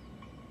find.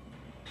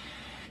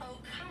 Oh,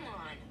 come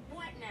on.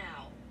 What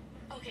now?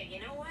 Okay, you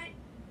know what?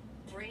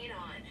 Bring it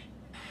on.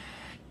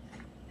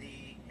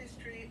 The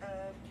History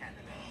of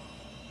Canada.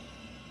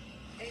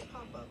 A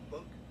pop-up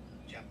book,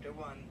 Chapter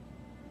 1,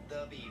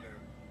 The Beaver.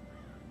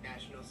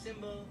 National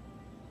symbol,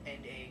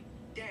 and a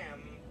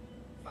damn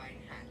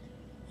fine hat.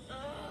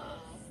 Ugh,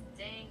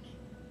 stink.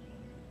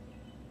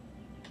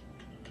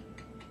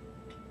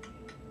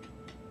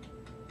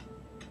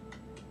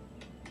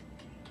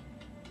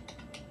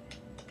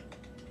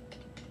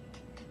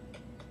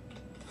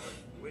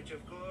 Which,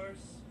 of course,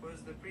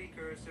 was the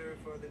precursor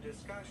for the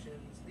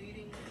discussions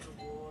leading to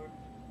the War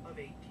of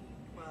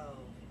 1812.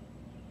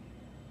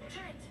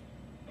 Trent,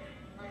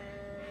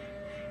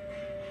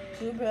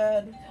 Too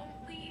bad.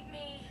 don't leave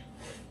me.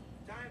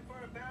 Time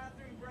for a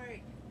bathroom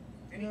break.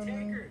 Any No.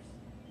 takers?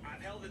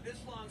 I've held it this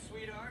long,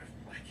 sweetheart.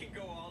 I can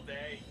go all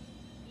day.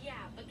 Yeah,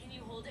 but can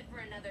you hold it for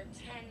another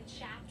 10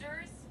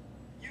 chapters?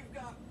 You've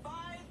got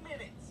 5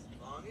 minutes,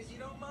 as long as you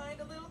don't mind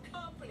a little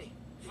company.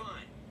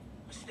 Fine.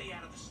 But stay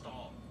out of the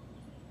stall.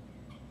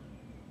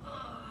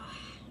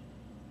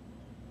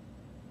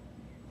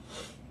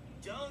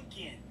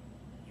 Duncan,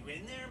 you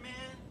in there,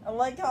 man? I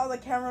like how the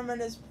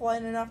cameraman is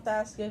polite enough to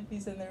ask if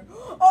he's in there.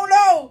 Oh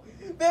no!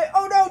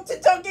 Oh no!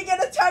 Did Duncan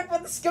get attacked by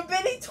the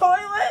Skibidi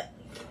toilet?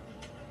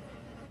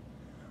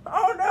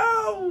 Oh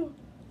no!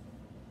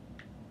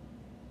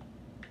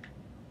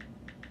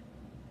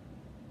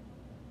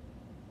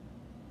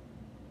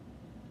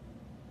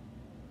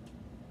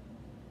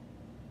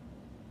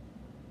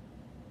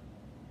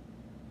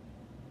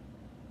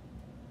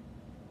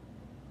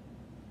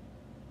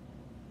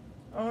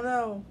 Oh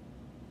no.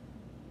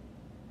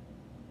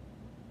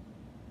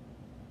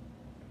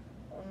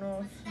 Oh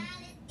no.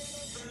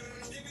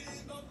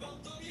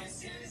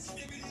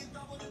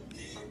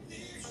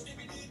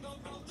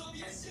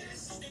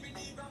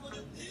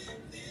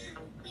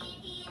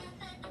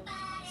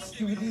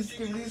 Skibidi,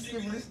 skibidi,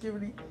 skibidi,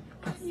 skibidi.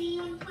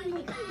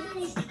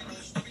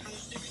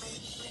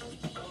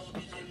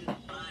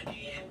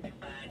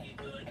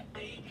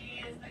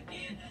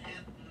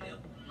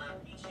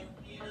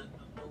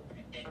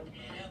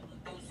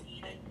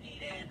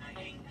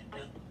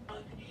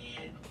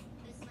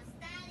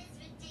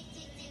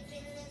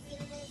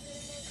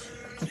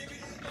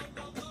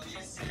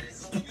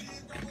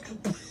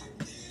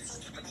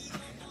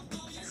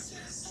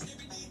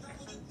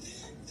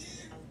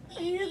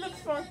 I hear the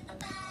fun.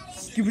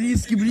 Skibidi,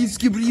 skibidi,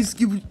 skibidi,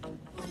 skibidi.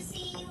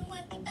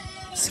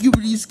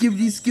 Skibidi,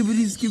 skibidi,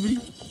 skibidi, skibidi.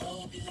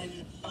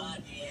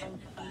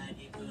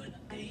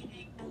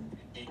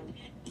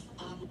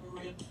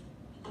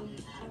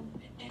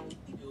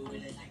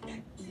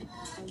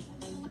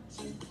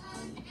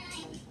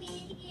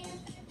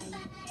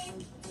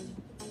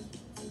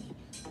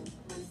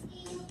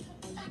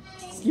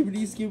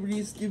 Skibidi,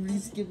 skibidi, skibidi,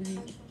 skibidi.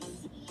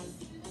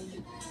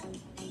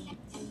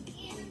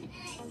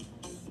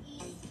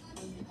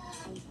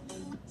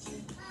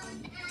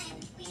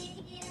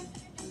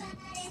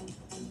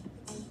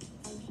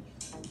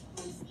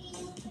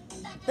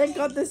 Thank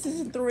God this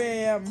isn't 3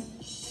 a.m.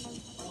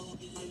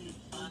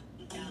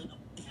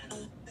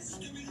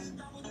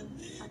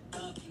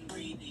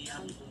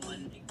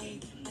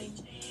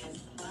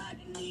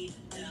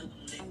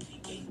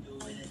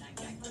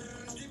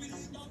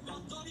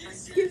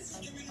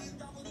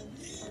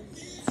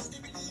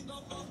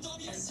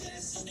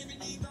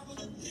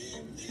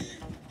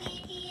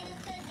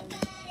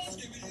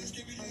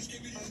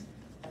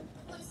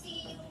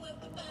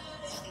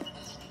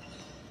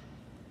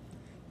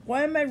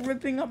 Why am I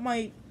ripping up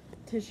my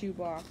tissue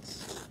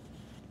box?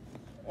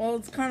 Well,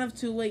 it's kind of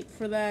too late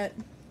for that.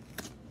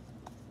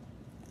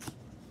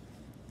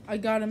 I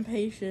got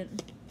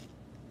impatient.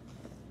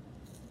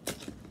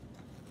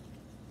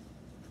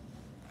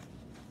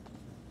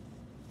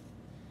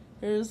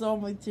 Here's all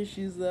my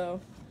tissues,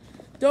 though.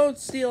 Don't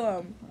steal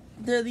them.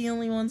 They're the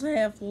only ones I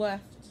have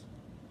left.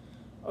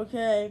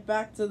 Okay,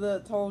 back to the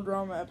Tall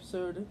Drama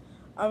episode.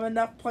 I'm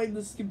enough playing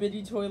the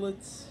Skibidi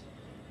toilets.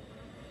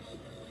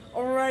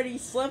 Alrighty,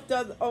 slept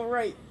on.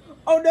 Alright.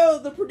 Oh no,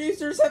 the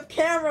producers have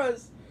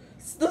cameras!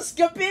 It's the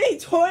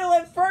Skibidi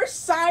toilet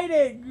first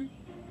sighting!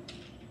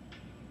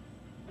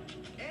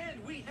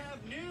 And we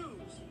have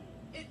news.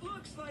 It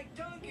looks like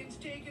Duncan's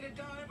taking a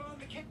dive on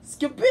the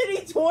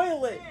Skibidi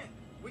toilet! can,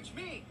 which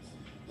means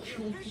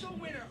the official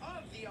winner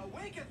of the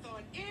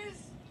Awake-a-thon is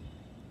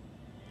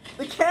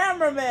The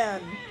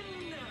cameraman!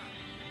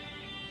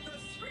 the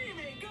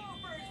Screaming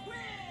Gophers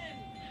win!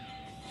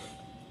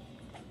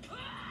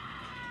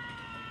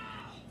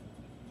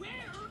 Where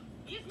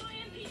is my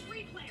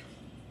MP3 player?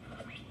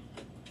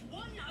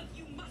 One of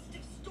you must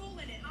have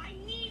stolen it. I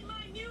need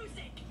my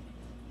music.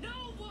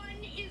 No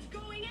one is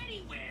going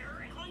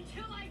anywhere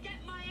until I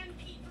get my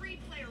MP3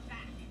 player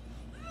back.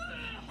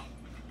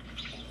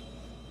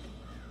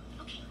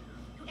 Okay,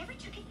 whoever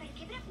took it better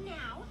give it up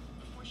now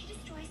before she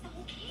destroys the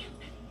whole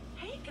camp.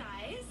 Hey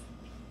guys.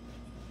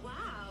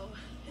 Wow,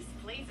 this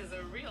place is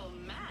a real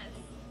mess.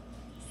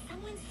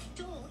 Someone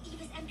stole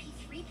Eva's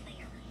MP3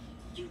 player.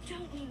 You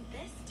don't mean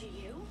this, do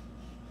you?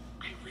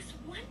 I was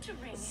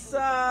wondering.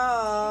 Sus.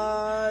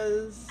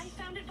 I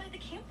found it by the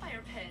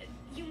campfire pit.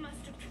 You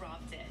must have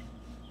dropped it.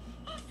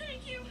 Oh,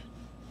 thank you.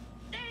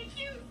 Thank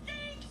you.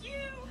 Thank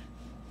you.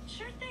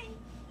 Sure thing.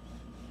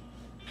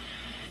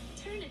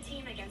 Turn a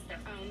team against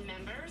their own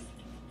members.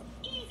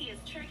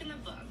 Easiest trick in the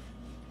book.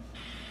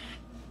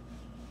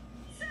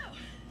 So,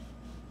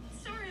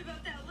 sorry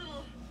about that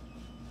little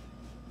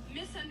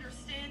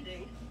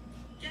misunderstanding.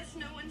 Guess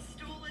no one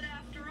stole it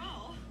after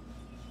all.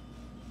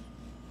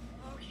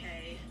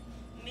 Okay,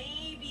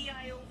 maybe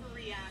I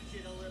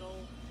overreacted a little.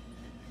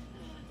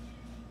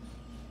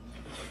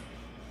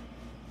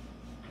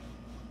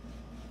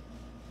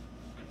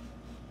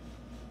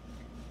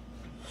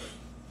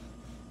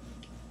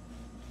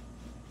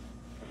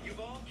 You've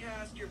all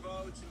cast your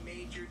votes and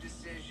made your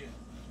decision.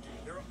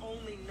 There are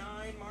only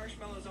 9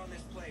 marshmallows on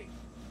this plate.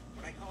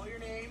 When I call your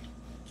name,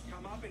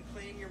 come up and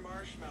claim your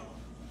marshmallow.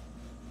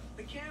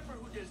 The camper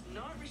who does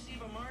not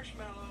receive a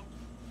marshmallow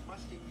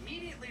must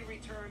immediately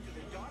return to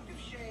the dock of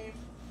shame,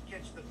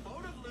 catch the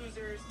boat of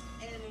losers,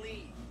 and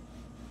leave.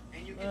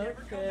 And you can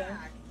never come Okay.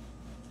 back.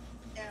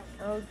 Ever.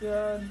 Oh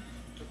god.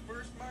 The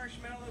first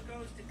marshmallow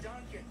goes to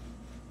Duncan.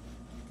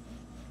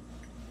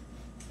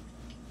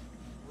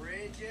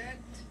 Bridget.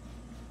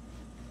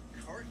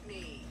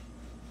 Courtney.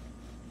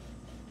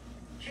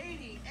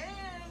 Katie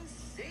and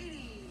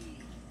Sadie.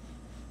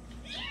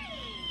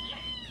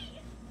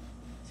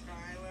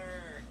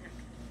 Tyler.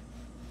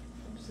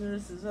 So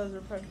this is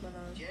Ezra Peckman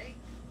on. Jake.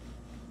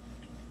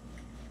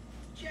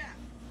 Jeff.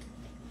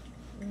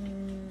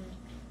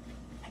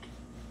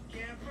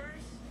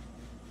 Campers,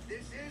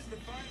 this is the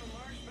final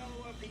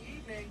marshmallow of the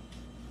evening.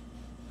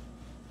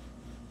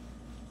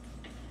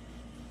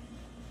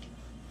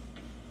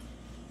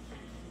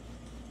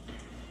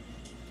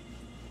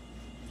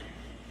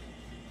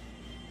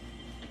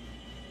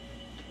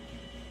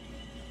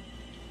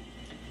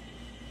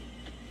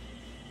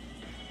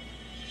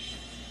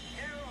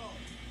 Harold.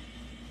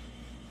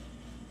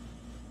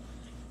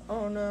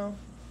 Oh no.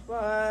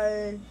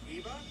 Bye.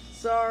 Eva. The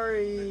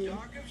Sorry.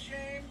 dock of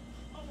shame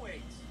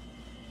awaits.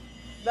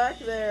 Back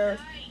there.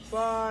 Nice.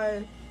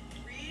 Bye.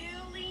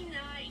 Really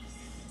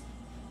nice.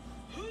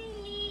 Who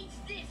needs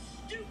this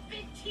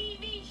stupid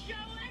TV show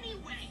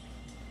anyway?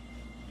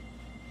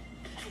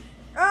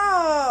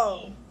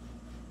 Oh!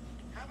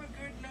 Have a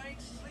good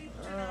night's sleep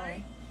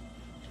tonight.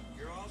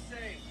 You're all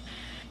safe.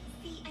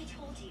 See, I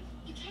told you.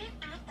 You can't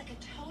act like a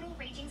total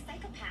raging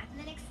psychopath and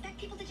then expect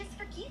people to just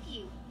forgive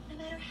you. No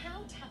matter how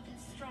tough and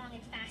strong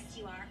and fast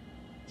you are,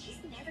 she's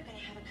never gonna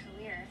have a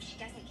career if she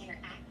doesn't get her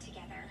act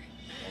together.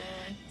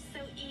 So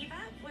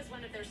Eva was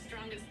one of their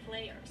strongest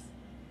players.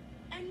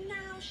 And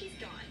now she's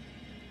gone.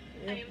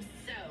 I am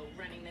so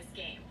running this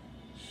game.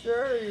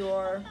 Sure you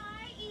are.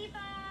 Bye, Eva.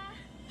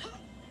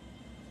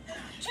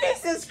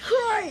 Jesus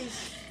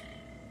Christ!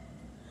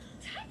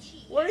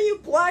 Touchy. What are you,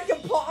 Black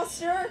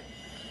Imposter?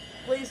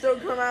 Please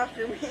don't come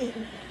after me.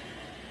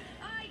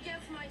 I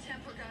guess my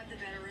temper got the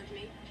better of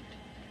me.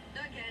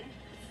 Again.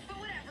 But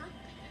whatever.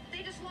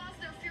 They just lost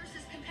their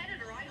fiercest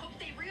competitor. I hope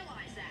they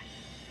realize that.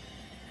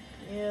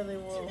 Yeah, they To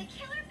will. the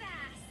killer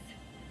bass.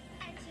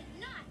 And to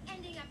not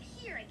ending up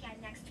here again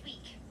next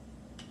week.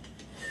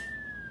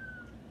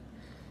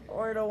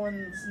 Or the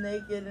one's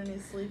naked and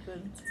he's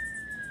sleeping.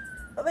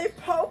 Are they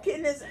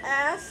poking his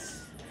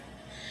ass?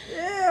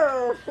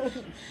 Ew.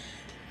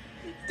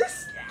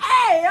 This.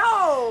 Hey,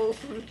 oh!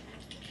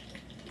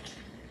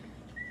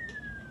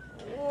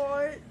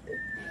 What?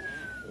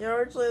 You know,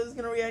 originally I was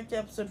gonna react to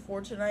episode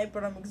 4 tonight,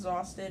 but I'm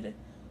exhausted.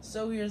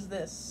 So here's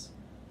this.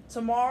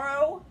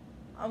 Tomorrow,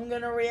 I'm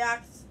gonna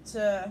react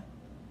to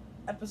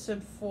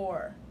episode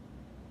 4.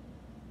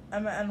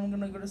 And I'm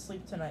gonna go to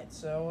sleep tonight,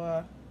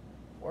 so,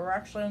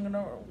 I'm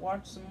gonna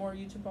watch some more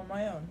YouTube on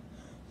my own.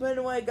 But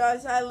anyway,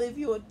 guys, I leave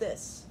you with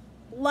this.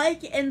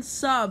 Like and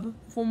sub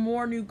for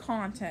more new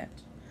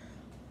content.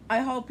 I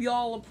hope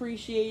y'all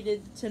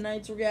appreciated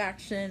tonight's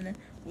reaction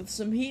with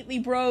some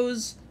Heatley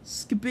Bros,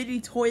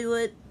 Skibidi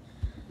Toilet,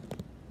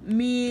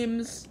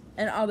 memes,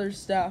 and other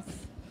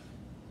stuff.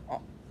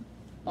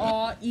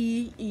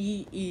 R-E-E-E-E-R-E-R-E-E.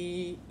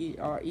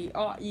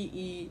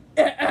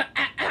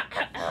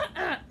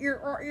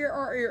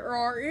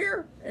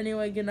 Ear.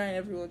 Anyway, good night,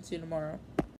 everyone. See you tomorrow.